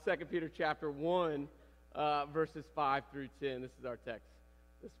2 Peter chapter 1, verses 5 through 10. This is our text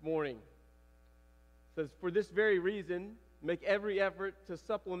this morning. It says, "For this very reason, make every effort to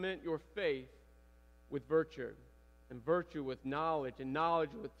supplement your faith with virtue, and virtue with knowledge, and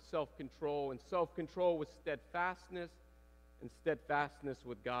knowledge with self-control, and self-control with steadfastness, and steadfastness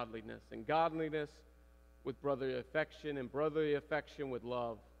with godliness, and godliness with brotherly affection, and brotherly affection with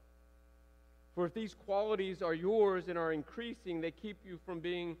love. For if these qualities are yours and are increasing, they keep you from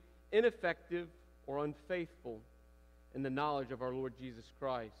being ineffective or unfaithful in the knowledge of our Lord Jesus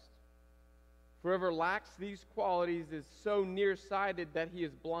Christ. Whoever lacks these qualities is so nearsighted that he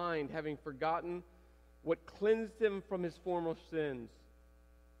is blind, having forgotten what cleansed him from his former sins.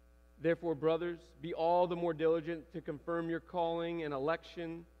 Therefore, brothers, be all the more diligent to confirm your calling and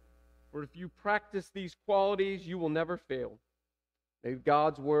election, for if you practice these qualities, you will never fail." May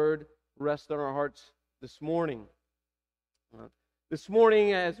God's word rest on our hearts this morning. This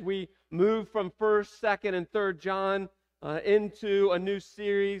morning, as we move from 1st, 2nd, and 3rd John into a new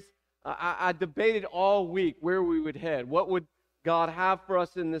series, I debated all week where we would head. What would God have for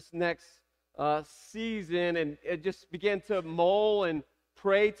us in this next season? And it just began to mull and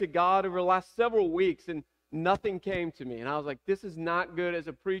pray to God over the last several weeks, and nothing came to me. And I was like, this is not good as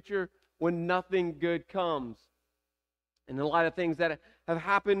a preacher when nothing good comes. And a lot of things that have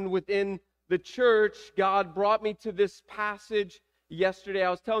happened within the church, God brought me to this passage yesterday. I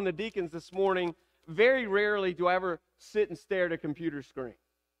was telling the deacons this morning, very rarely do I ever sit and stare at a computer screen.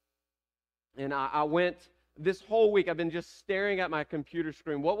 And I went this whole week, I've been just staring at my computer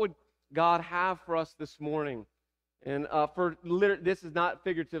screen. What would God have for us this morning? And this is not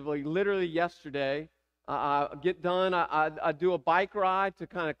figuratively, literally yesterday, I get done, I do a bike ride to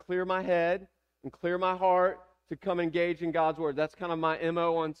kind of clear my head and clear my heart, to come engage in God's Word. That's kind of my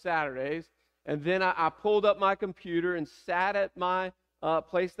MO on Saturdays. And then I pulled up my computer and sat at my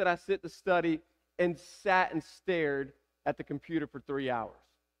place that I sit to study and sat and stared at the computer for 3 hours.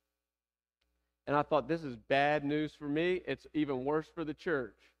 And I thought, this is bad news for me. It's even worse for the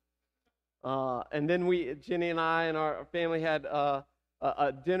church. And then Jenny and I and our family had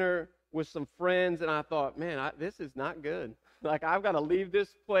a dinner with some friends, and I thought, man, this is not good. Like, I've got to leave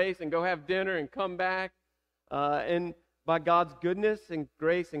this place and go have dinner and come back. And by God's goodness and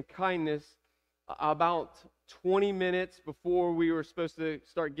grace and kindness, about 20 minutes before we were supposed to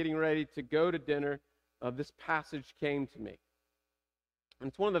start getting ready to go to dinner, this passage came to me. And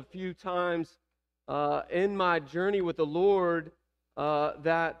it's one of the few times in my journey with the Lord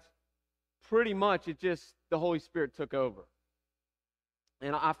that pretty much the Holy Spirit took over.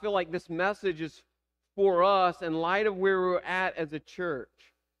 And I feel like this message is for us in light of where we're at as a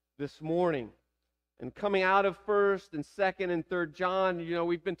church this morning. And coming out of 1st and 2nd and 3rd John,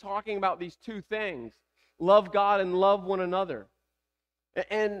 we've been talking about these two things. Love God and love one another.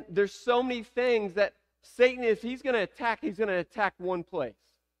 And there's so many things that Satan, if he's going to attack one place.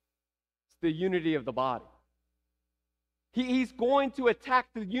 It's the unity of the body. He's going to attack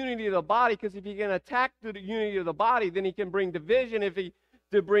the unity of the body, because if he can attack the unity of the body, then he can bring division. If he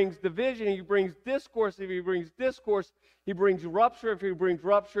brings division, he brings discourse. If he brings discourse, he brings rupture. If he brings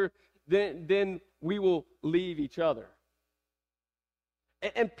rupture, then we will leave each other.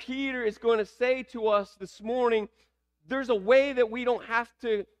 And Peter is going to say to us this morning, there's a way that we don't have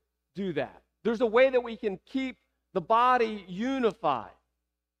to do that. There's a way that we can keep the body unified.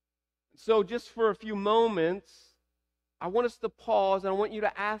 So just for a few moments, I want us to pause, and I want you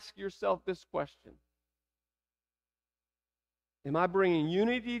to ask yourself this question. Am I bringing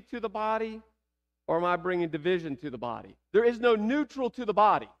unity to the body, or am I bringing division to the body? There is no neutral to the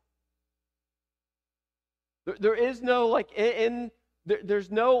body. There is no, there's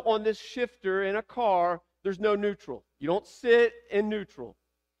no on this shifter in a car, there's no neutral. You don't sit in neutral.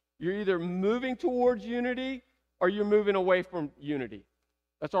 You're either moving towards unity or you're moving away from unity.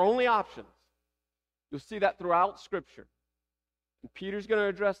 That's our only options. You'll see that throughout Scripture. And Peter's going to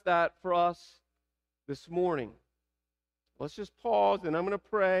address that for us this morning. Let's just pause, and I'm going to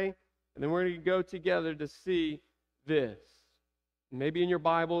pray, and then we're going to go together to see this. Maybe in your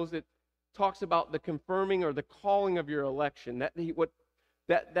Bibles it talks about the confirming or the calling of your election.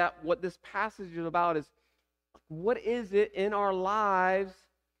 What this passage is about is, what is it in our lives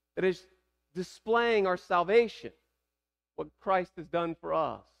that is displaying our salvation? What Christ has done for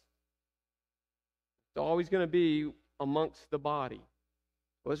us. It's always going to be amongst the body.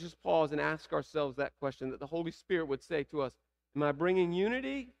 Let's just pause and ask ourselves that question, that the Holy Spirit would say to us, am I bringing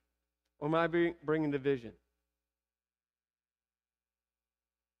unity, or am I bringing division?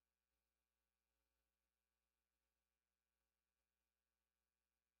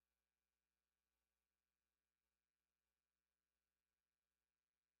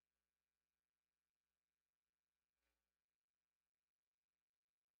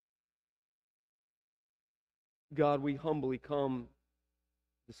 God, we humbly come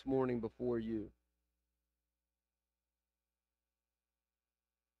this morning before you.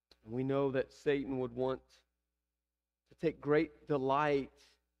 And we know that Satan would want to take great delight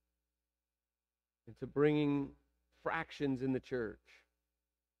into bringing fractions in the church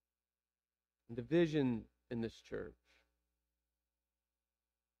and division in this church.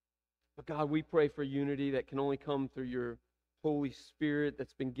 But God, we pray for unity that can only come through your Holy Spirit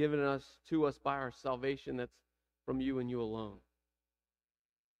that's been given to us by our salvation, that's from you and you alone.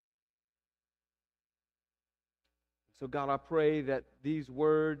 So God, I pray that these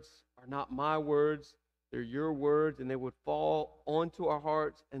words are not my words, they're your words, and they would fall onto our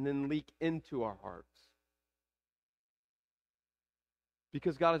hearts and then leak into our hearts.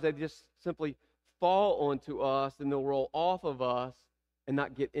 Because God, as they just simply fall onto us, and they'll roll off of us and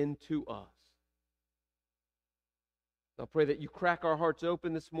not get into us. So I pray that you crack our hearts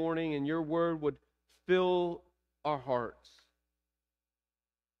open this morning and your word would fill our hearts,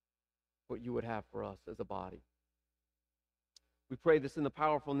 what you would have for us as a body. We pray this in the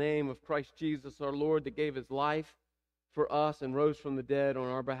powerful name of Christ Jesus, our Lord, that gave his life for us and rose from the dead on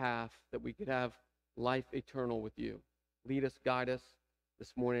our behalf, that we could have life eternal with you. Lead us, guide us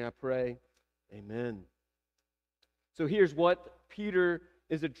this morning, I pray. Amen. So here's what Peter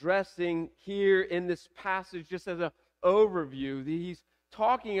is addressing here in this passage, just as an overview. He's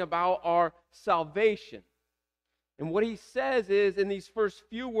talking about our salvation. And what he says is, in these first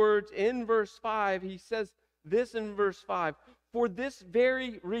few words in verse 5, he says this in verse 5, for this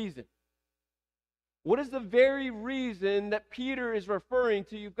very reason. What is the very reason that Peter is referring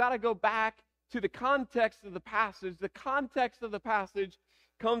to? You've got to go back to the context of the passage. The context of the passage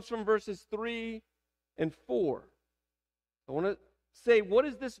comes from verses 3 and 4. I want to say, what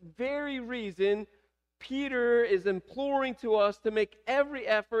is this very reason Peter is imploring to us to make every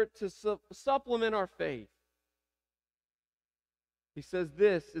effort to supplement our faith? He says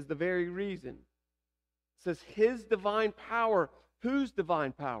this is the very reason. It says his divine power. Whose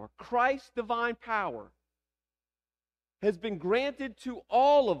divine power? Christ's divine power has been granted to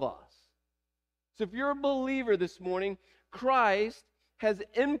all of us. So if you're a believer this morning, Christ has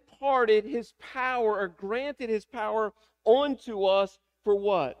imparted his power or granted his power onto us for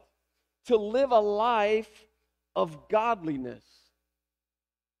what? To live a life of godliness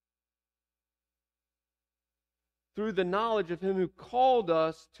through the knowledge of him who called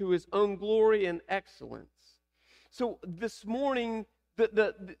us to his own glory and excellence. So this morning,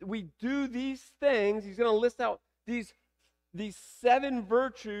 we do these things. He's going to list out these 7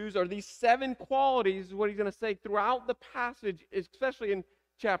 virtues or these 7 qualities is what he's going to say throughout the passage, especially in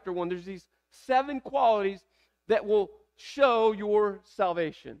chapter 1. There's these 7 qualities that will show your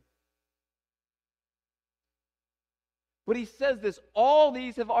salvation. But he says this, all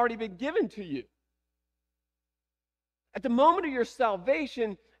these have already been given to you. At the moment of your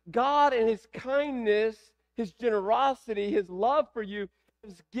salvation, God in his kindness, his generosity, his love for you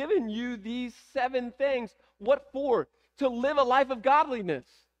has given you these 7 things. What for? To live a life of godliness.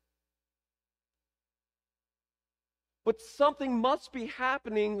 But something must be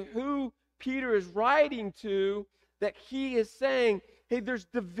happening. Who Peter is writing to, that he is saying, hey, there's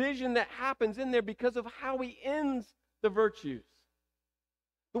division that happens in there because of how he ends the virtues.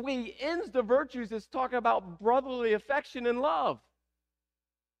 The way he ends the virtues is talking about brotherly affection and love.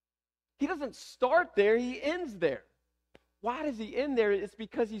 He doesn't start there, he ends there. Why does he end there? It's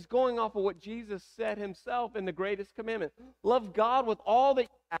because he's going off of what Jesus said himself in the greatest commandment. Love God with all that you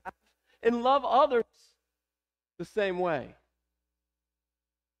have and love others the same way.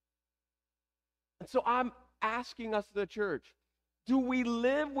 And so I'm asking us, the church, do we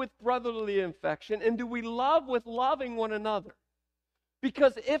live with brotherly affection and do we love with loving one another?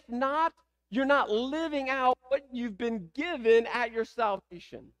 Because if not, you're not living out what you've been given at your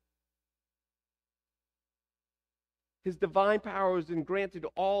salvation. His divine power has been granted to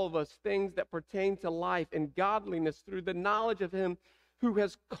all of us things that pertain to life and godliness through the knowledge of him who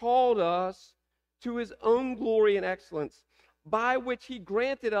has called us to his own glory and excellence, by which he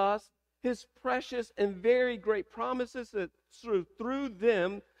granted us his precious and very great promises, that through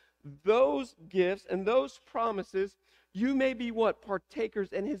them, those gifts and those promises, you may be what?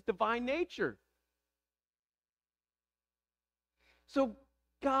 Partakers in his divine nature. So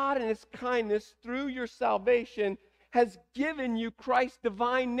God in his kindness through your salvation has given you Christ's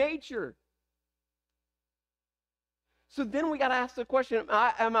divine nature. So then we got to ask the question,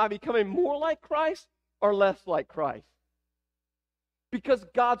 am I becoming more like Christ or less like Christ? Because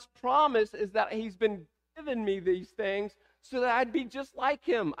God's promise is that he's been given me these things so that I'd be just like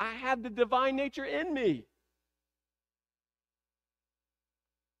him. I have the divine nature in me.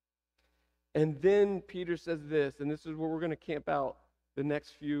 And then Peter says this, and this is where we're going to camp out the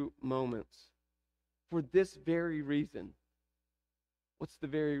next few moments. For this very reason. What's the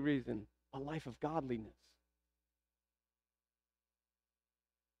very reason? A life of godliness.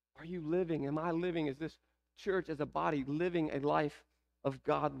 Are you living? Am I living? Is this church as a body living a life of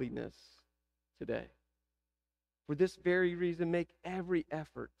godliness today? For this very reason, make every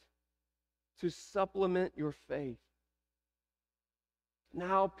effort to supplement your faith.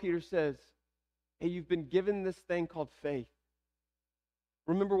 Now, Peter says, hey, you've been given this thing called faith.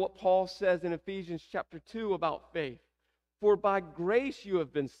 Remember what Paul says in Ephesians chapter 2 about faith. For by grace you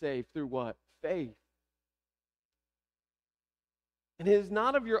have been saved through what? Faith. And it is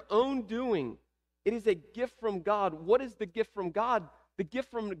not of your own doing. It is a gift from God. What is the gift from God? The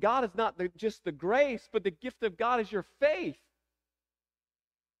gift from God is not just the grace, but the gift of God is your faith.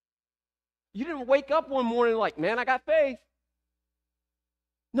 You didn't wake up one morning like, man, I got faith.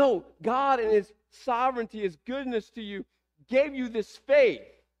 No, God in His sovereignty, His goodness to you, gave you this faith.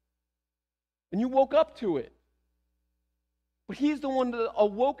 And you woke up to it. But He's the one that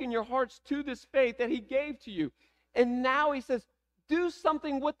awoke in your hearts to this faith that He gave to you. And now He says, do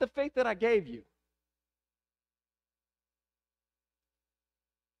something with the faith that I gave you.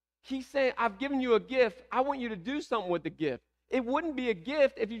 He's saying, I've given you a gift. I want you to do something with the gift. It wouldn't be a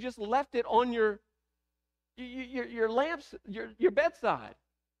gift if you just left it on your lamps, your bedside.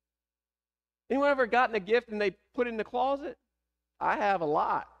 Anyone ever gotten a gift and they put it in the closet? I have a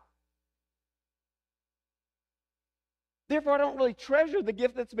lot. Therefore, I don't really treasure the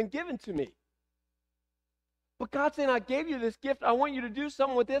gift that's been given to me. But God's saying, I gave you this gift. I want you to do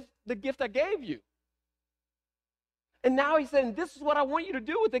something with the gift I gave you. And now He's saying, this is what I want you to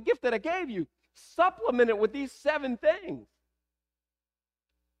do with the gift that I gave you. Supplement it with these 7 things.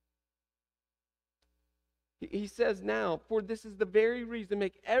 He says now, for this is the very reason,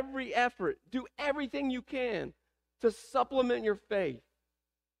 make every effort, do everything you can to supplement your faith.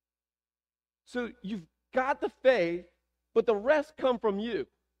 So you've got the faith, but the rest come from you.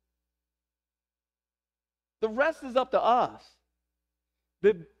 The rest is up to us.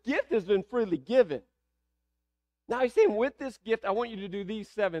 The gift has been freely given. Now He's saying, with this gift, I want you to do these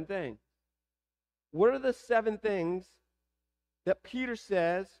 7 things. What are the 7 things that Peter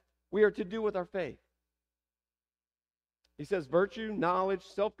says we are to do with our faith? He says virtue, knowledge,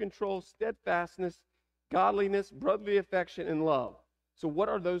 self-control, steadfastness, godliness, brotherly affection, and love. So what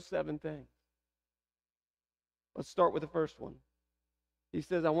are those 7 things? Let's start with the first one. He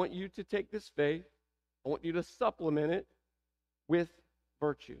says, I want you to take this faith, I want you to supplement it with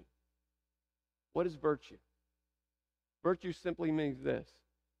virtue. What is virtue? Virtue simply means this,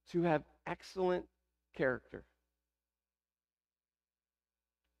 to have excellent character.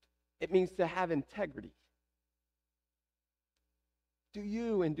 It means to have integrity. Do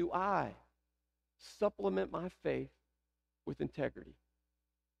you and do I supplement my faith with integrity?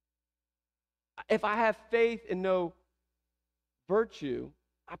 If I have faith and no virtue,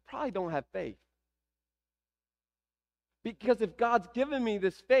 I probably don't have faith. Because if God's given me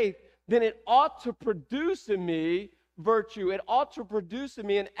this faith, then it ought to produce in me virtue. It ought to produce in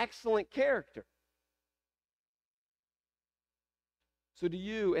me an excellent character. So do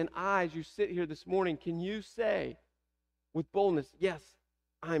you and I, as you sit here this morning, can you say with boldness, yes,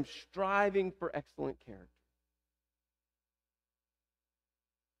 I'm striving for excellent character?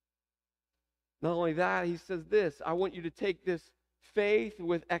 Not only that, he says this, I want you to take this faith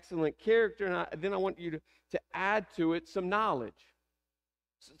with excellent character, and then I want you to add to it some knowledge.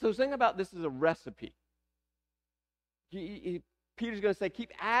 So think about this as a recipe. Peter's going to say,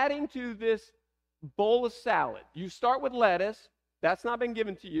 keep adding to this bowl of salad. You start with lettuce. That's not been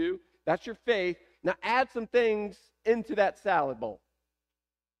given to you. That's your faith. Now add some things into that salad bowl.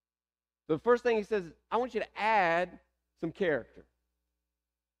 The first thing he says, I want you to add some character.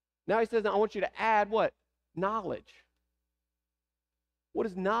 Now he says, I want you to add what? Knowledge. What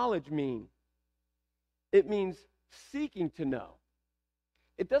does knowledge mean? It means seeking to know.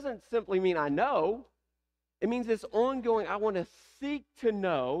 It doesn't simply mean I know. It means this ongoing, I want to seek to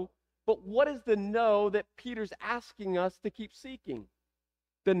know. But what is the know that Peter's asking us to keep seeking?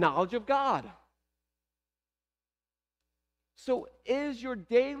 The knowledge of God. So is your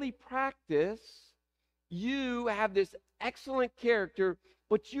daily practice, you have this excellent character,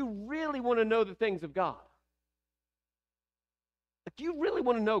 but you really want to know the things of God? Like, you really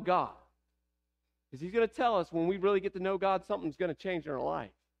want to know God? Because He's going to tell us when we really get to know God, something's going to change in our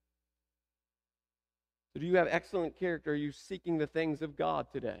life. So do you have excellent character? Are you seeking the things of God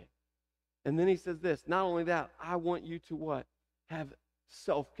today? And then he says this, not only that, I want you to what? Have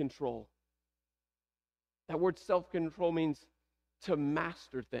self-control. That word self-control means to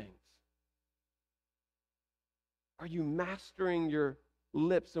master things. Are you mastering your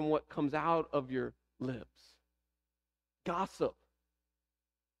lips and what comes out of your lips? Gossip.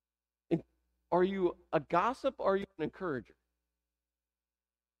 And are you a gossip or are you an encourager?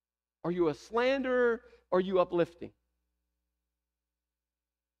 Are you a slanderer or are you uplifting?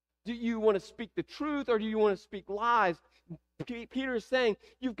 Do you want to speak the truth or do you want to speak lies? Peter is saying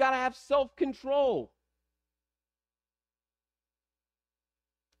you've got to have self-control.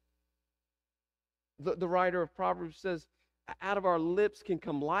 The writer of Proverbs says, out of our lips can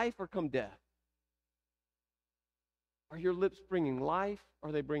come life or come death. Are your lips bringing life or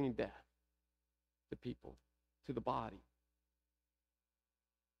are they bringing death to people, to the body?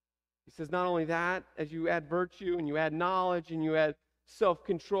 He says not only that, as you add virtue and you add knowledge and you add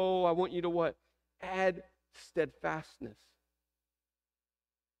self-control, I want you to what? Add steadfastness.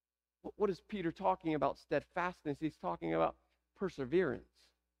 What is Peter talking about steadfastness? He's talking about perseverance.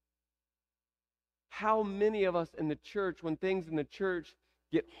 How many of us in the church, when things in the church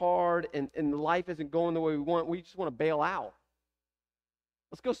get hard and life isn't going the way we want, we just want to bail out.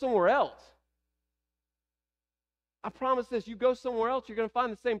 Let's go somewhere else. I promise this, you go somewhere else, you're going to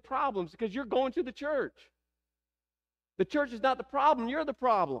find the same problems because you're going to the church. The church is not the problem, you're the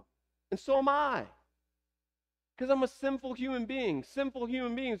problem. And so am I. Because I'm a sinful human being. Sinful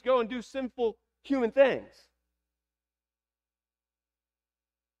human beings go and do sinful human things.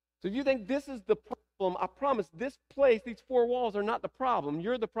 So if you think this is the problem, I promise this place, these four walls are not the problem.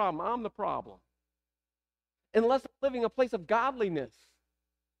 You're the problem. I'm the problem. Unless I'm living a place of godliness,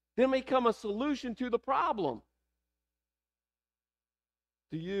 then may come a solution to the problem.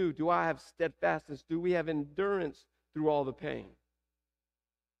 Do I have steadfastness? Do we have endurance through all the pain?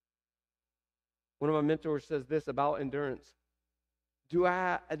 One of my mentors says this about endurance.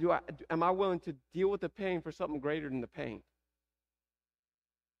 Am I willing to deal with the pain for something greater than the pain?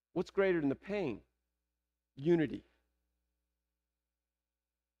 What's greater than the pain? Unity.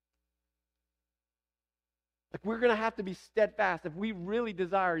 Like we're going to have to be steadfast if we really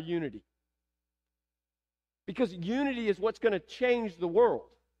desire unity. Because unity is what's going to change the world.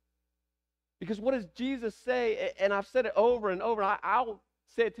 Because what does Jesus say? And I've said it over and over, and I'll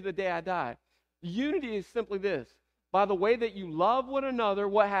say it to the day I die. Unity is simply this. By the way that you love one another,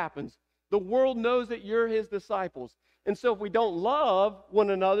 what happens? The world knows that you're his disciples. And so if we don't love one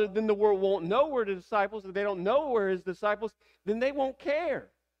another, then the world won't know we're the disciples. If they don't know we're his disciples, then they won't care.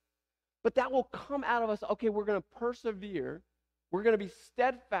 But that will come out of us. Okay, we're going to persevere. We're going to be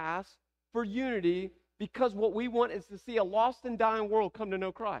steadfast for unity because what we want is to see a lost and dying world come to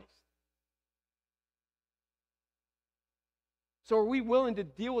know Christ. So are we willing to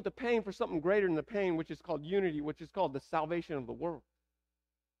deal with the pain for something greater than the pain, which is called unity, which is called the salvation of the world?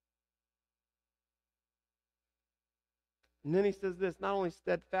 And then he says this, not only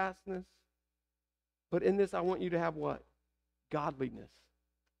steadfastness, but in this I want you to have what? Godliness.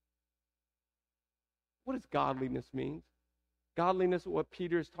 What does godliness mean? Godliness, what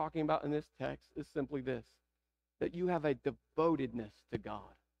Peter is talking about in this text, is simply this, that you have a devotedness to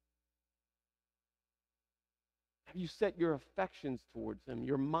God. Have you set your affections towards him,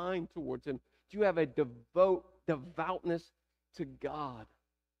 your mind towards him? Do you have a devoutness to God?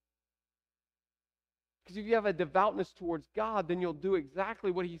 Because if you have a devoutness towards God, then you'll do exactly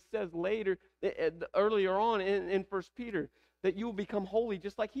what he says later, earlier on in 1 Peter, that you will become holy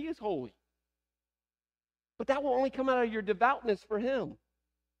just like he is holy. But that will only come out of your devoutness for him.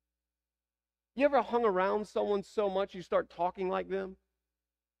 You ever hung around someone so much you start talking like them?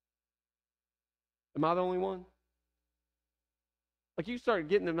 Am I the only one? Like you start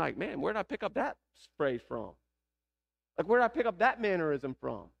getting them like, man, where did I pick up that phrase from? Like where did I pick up that mannerism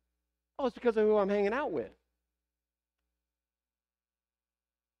from? Oh, it's because of who I'm hanging out with.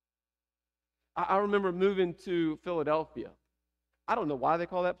 I remember moving to Philadelphia. I don't know why they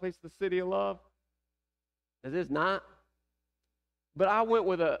call that place the city of love. It is not. But I went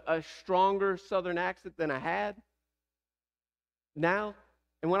with a stronger southern accent than I had now.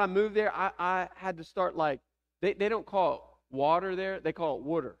 And when I moved there, I had to start like, they don't call it water there, they call it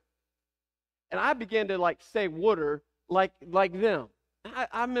water. And I began to like say water like them.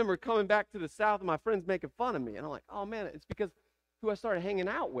 I remember coming back to the South and my friends making fun of me. And I'm like, oh man, it's because who I started hanging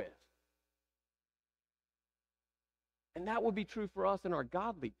out with. And that would be true for us in our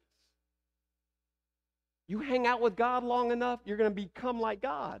godliness. You hang out with God long enough, you're going to become like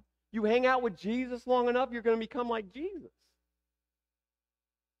God. You hang out with Jesus long enough, you're going to become like Jesus.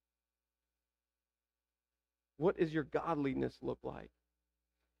 What does your godliness look like?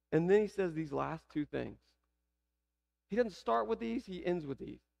 And then he says these last two things. He doesn't start with these, he ends with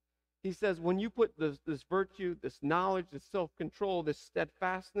these. He says, when you put this virtue, this knowledge, this self-control, this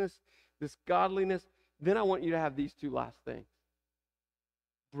steadfastness, this godliness, then I want you to have these two last things: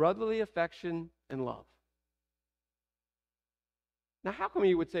 brotherly affection and love. Now, how come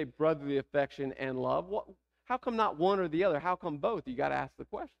you would say brotherly affection and love? How come not one or the other? How come both? You got to ask the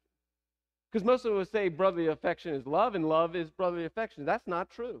question. Because most of us say brotherly affection is love and love is brotherly affection. That's not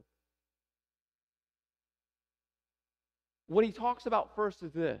true. What he talks about first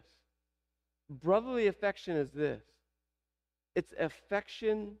is this. Brotherly affection is this. It's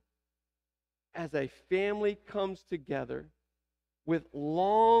affection as a family comes together with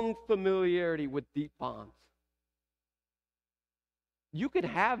long familiarity with deep bonds. You can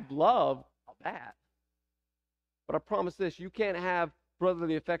have love of that. But I promise this, you can't have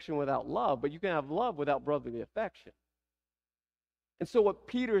brotherly affection without love, but you can have love without brotherly affection. And so what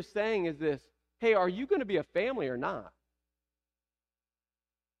Peter is saying is this: hey, are you going to be a family or not?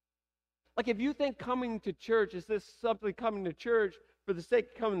 Like, if you think coming to church is this simply coming to church for the sake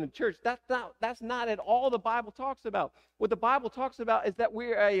of coming to church, that's not at all the Bible talks about. What the Bible talks about is that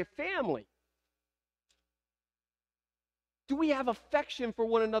we're a family. Do we have affection for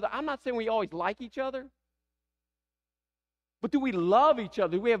one another? I'm not saying we always like each other, but do we love each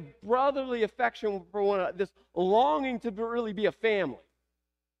other? Do we have brotherly affection for one another? This longing to really be a family.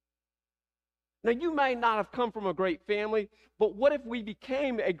 Now, you may not have come from a great family, but what if we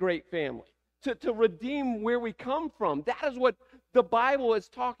became a great family? To redeem where we come from. That is what the Bible is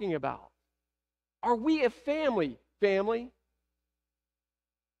talking about. Are we a family?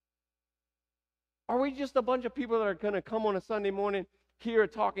 Are we just a bunch of people that are going to come on a Sunday morning, hear a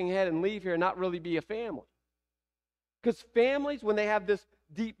talking head, and leave here and not really be a family? Because families, when they have this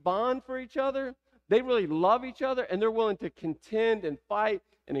deep bond for each other, they really love each other, and they're willing to contend and fight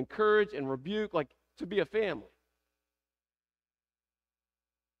and encourage and rebuke, like to be a family.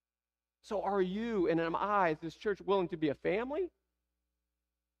 So are you and am I, as this church, willing to be a family?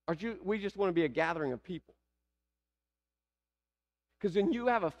 Or we just want to be a gathering of people? Because when you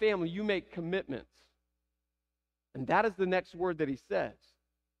have a family, you make commitments. And that is the next word that he says.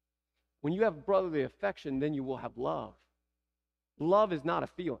 When you have brotherly affection, then you will have love. Love is not a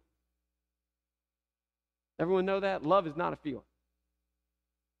feeling. Everyone know that? Love is not a feeling.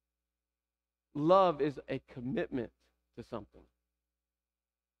 Love is a commitment to something.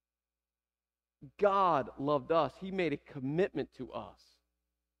 God loved us. He made a commitment to us.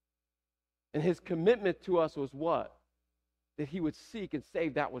 And his commitment to us was what? That he would seek and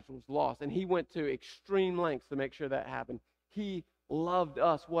save that which was lost. And he went to extreme lengths to make sure that happened. He loved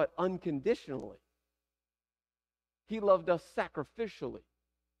us, what? Unconditionally. He loved us sacrificially.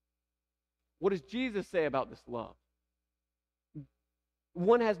 What does Jesus say about this love?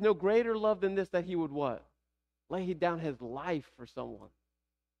 One has no greater love than this, that he would what? Lay down his life for someone.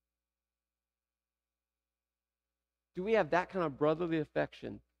 Do we have that kind of brotherly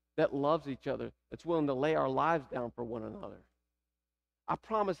affection that loves each other, that's willing to lay our lives down for one another? I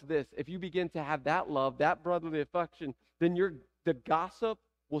promise this, if you begin to have that love, that brotherly affection, then the gossip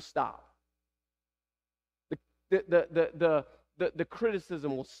will stop. The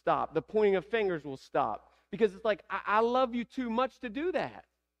criticism will stop. The pointing of fingers will stop. Because it's like, I love you too much to do that.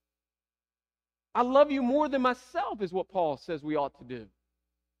 I love you more than myself is what Paul says we ought to do.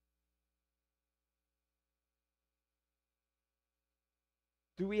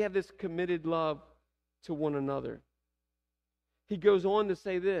 Do we have this committed love to one another? He goes on to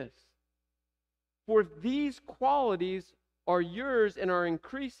say this: for if these qualities are yours and are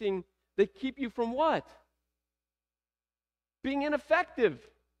increasing, they keep you from what? Being ineffective.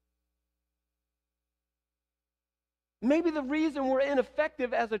 Maybe the reason we're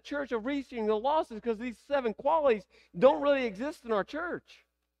ineffective as a church of reaching the lost is because these 7 qualities don't really exist in our church.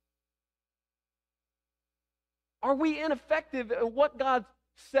 Are we ineffective at what God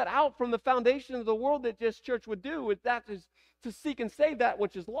set out from the foundation of the world that this church would do? That is to seek and save that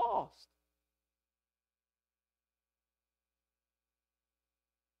which is lost.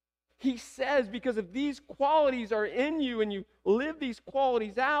 He says, because if these qualities are in you and you live these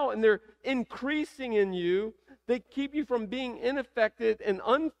qualities out and they're increasing in you, they keep you from being ineffective and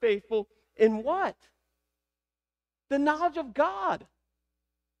unfaithful in what? The knowledge of God.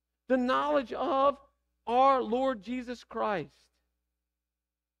 The knowledge of our Lord Jesus Christ.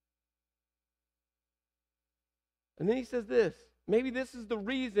 And then he says this: maybe this is the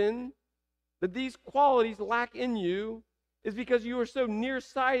reason that these qualities lack in you, is because you are so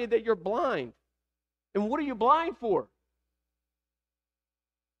nearsighted that you're blind. And what are you blind for?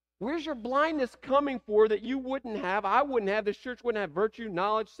 Where's your blindness coming for that you wouldn't have, I wouldn't have, this church wouldn't have virtue,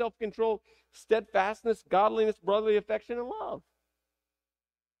 knowledge, self-control, steadfastness, godliness, brotherly affection, and love?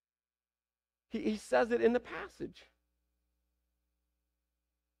 He says it in the passage.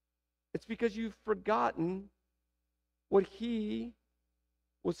 It's because you've forgotten what he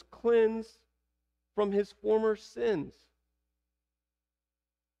was cleansed from his former sins.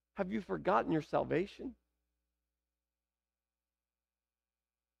 Have you forgotten your salvation?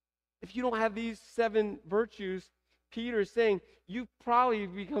 If you don't have these 7 virtues, Peter is saying you've probably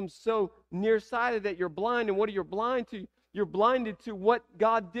become so nearsighted that you're blind. And what are you blind to? You're blinded to what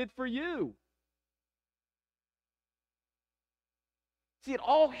God did for you. See, it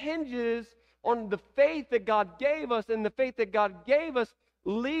all hinges on the faith that God gave us, and the faith that God gave us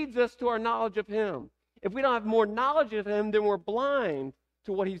leads us to our knowledge of him. If we don't have more knowledge of him, then we're blind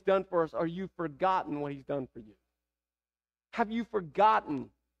to what he's done for us. Or you've forgotten what he's done for you. Have you forgotten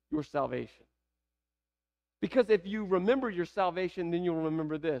your salvation? Because if you remember your salvation, then you'll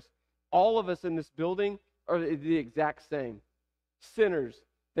remember this. All of us in this building are the exact same. Sinners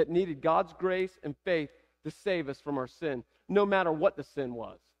that needed God's grace and faith to save us from our sin, no matter what the sin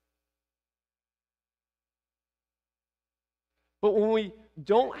was. But when we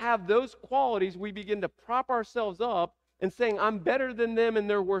don't have those qualities, we begin to prop ourselves up and saying, I'm better than them and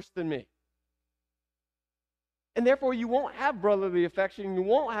they're worse than me. And therefore, you won't have brotherly affection, you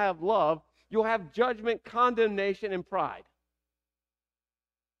won't have love, you'll have judgment, condemnation, and pride.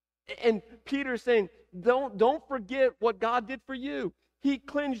 And Peter's saying, don't forget what God did for you. He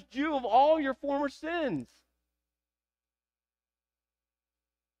cleansed you of all your former sins.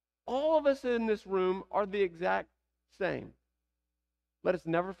 All of us in this room are the exact same. Let us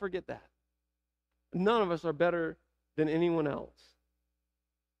never forget that. None of us are better than anyone else.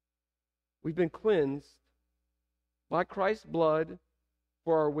 We've been cleansed by Christ's blood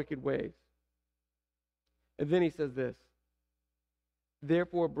for our wicked ways. And then he says this,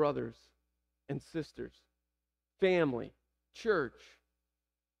 therefore, brothers and sisters, family, church,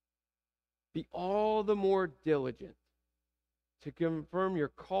 be all the more diligent to confirm your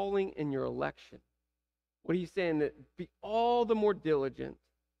calling and your election. What he's saying, that be all the more diligent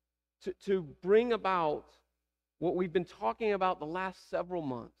to bring about what we've been talking about the last several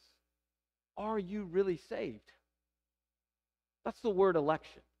months. Are you really saved? That's the word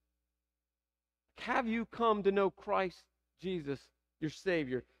election. Have you come to know Christ Jesus, your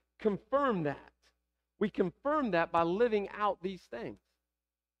Savior? Confirm that. We confirm that by living out these things.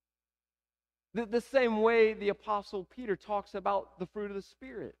 The same way the Apostle Peter talks about the fruit of the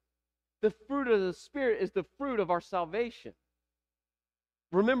Spirit. The fruit of the Spirit is the fruit of our salvation.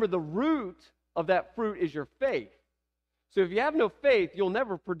 Remember, the root of that fruit is your faith. So if you have no faith, you'll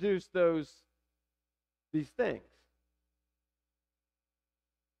never produce these things.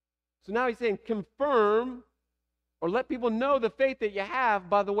 So now he's saying confirm or let people know the faith that you have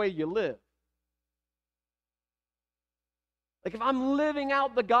by the way you live. Like if I'm living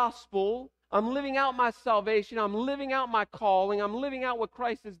out the gospel, I'm living out my salvation, I'm living out my calling, I'm living out what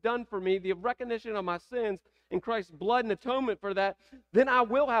Christ has done for me, the recognition of my sins and Christ's blood and atonement for that, then I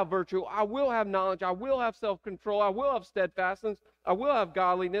will have virtue, I will have knowledge, I will have self-control, I will have steadfastness, I will have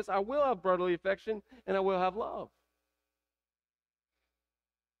godliness, I will have brotherly affection, and I will have love.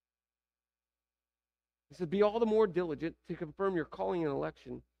 He said, be all the more diligent to confirm your calling and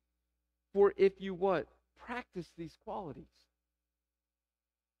election, for if you what? Practice these qualities.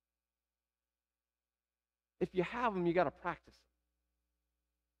 If you have them, you got to practice them.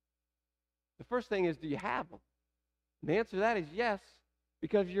 The first thing is, do you have them? And the answer to that is yes,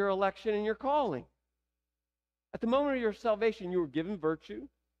 because of your election and your calling. At the moment of your salvation, you were given virtue,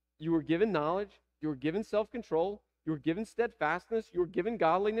 you were given knowledge, you were given self-control, you were given steadfastness, you were given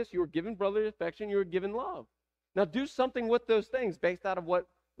godliness, you were given brotherly affection, you were given love. Now do something with those things based out of what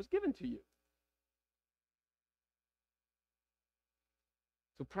was given to you.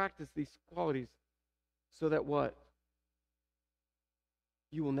 So practice these qualities so that what?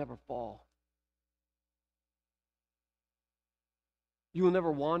 You will never fall. You will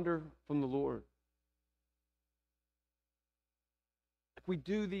never wander from the Lord. If we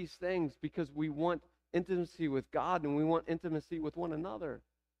do these things because we want intimacy with God and we want intimacy with one another,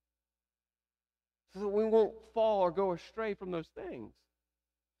 so that we won't fall or go astray from those things.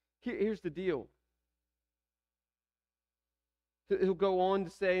 Here's the deal. He'll go on to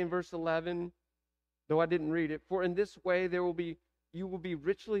say in verse 11, though I didn't read it, for in this way you will be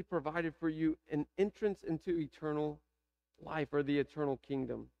richly provided for you an entrance into eternal life, or the eternal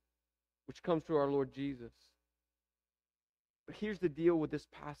kingdom, which comes through our Lord Jesus. But here's the deal with this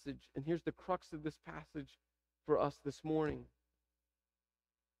passage, and here's the crux of this passage for us this morning.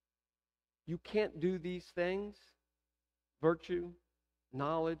 You can't do these things, virtue,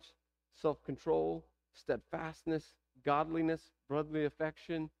 knowledge, self-control, steadfastness, godliness, brotherly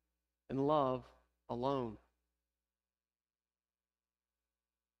affection, and love alone.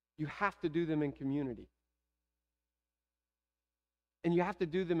 You have to do them in community. And you have to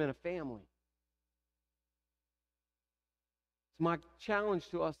do them in a family. So my challenge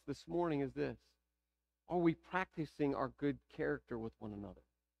to us this morning is this. Are we practicing our good character with one another?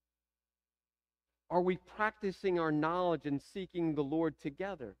 Are we practicing our knowledge and seeking the Lord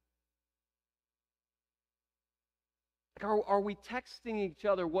together? Are we texting each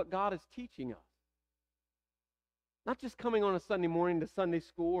other what God is teaching us? Not just coming on a Sunday morning to Sunday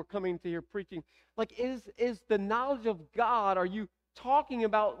school or coming to hear preaching. Like, is the knowledge of God, are you talking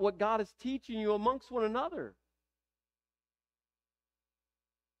about what God is teaching you amongst one another?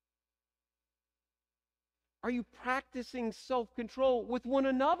 Are you practicing self-control with one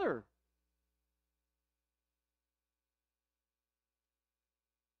another?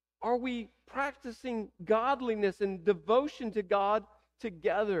 Are we practicing godliness and devotion to God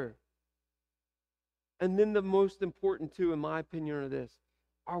together? And then the most important two, in my opinion, are this.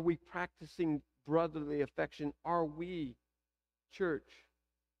 Are we practicing brotherly affection? Are we, church,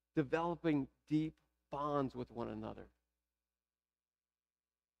 developing deep bonds with one another?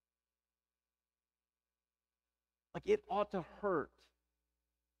 Like, it ought to hurt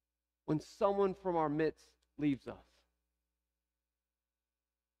when someone from our midst leaves us.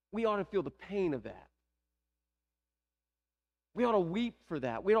 We ought to feel the pain of that. We ought to weep for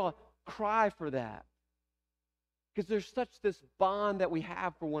that. We ought to cry for that. Because there's such this bond that we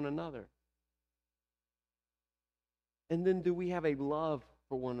have for one another. And then do we have a love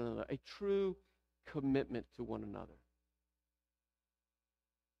for one another, a true commitment to one another?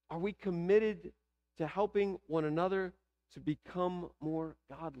 Are we committed to helping one another to become more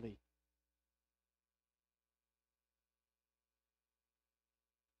godly?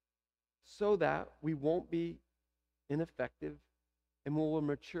 So that we won't be ineffective and we will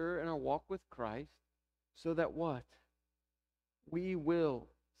mature in our walk with Christ, so that what? We will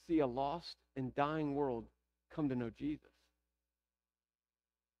see a lost and dying world come to know Jesus.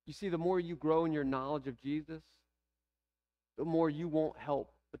 You see, the more you grow in your knowledge of Jesus, the more you won't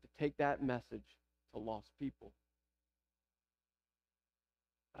help but to take that message to lost people.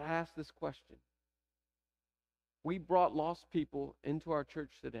 But I ask this question. We brought lost people into our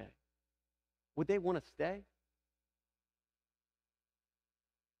church today. Would they want to stay?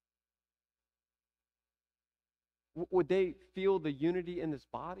 Would they feel the unity in this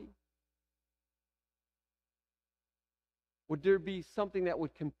body? Would there be something that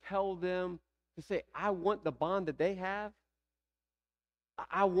would compel them to say, I want the bond that they have?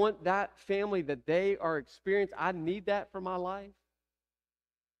 I want that family that they are experiencing. I need that for my life.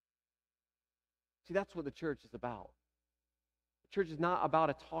 See, that's what the church is about. The church is not about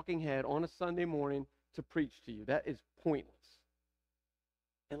a talking head on a Sunday morning to preach to you. That is pointless.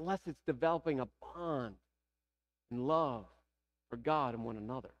 Unless it's developing a bond and love for God and one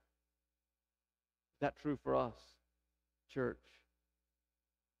another. Is that true for us, church,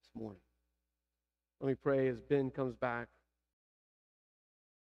 this morning? Let me pray as Ben comes back.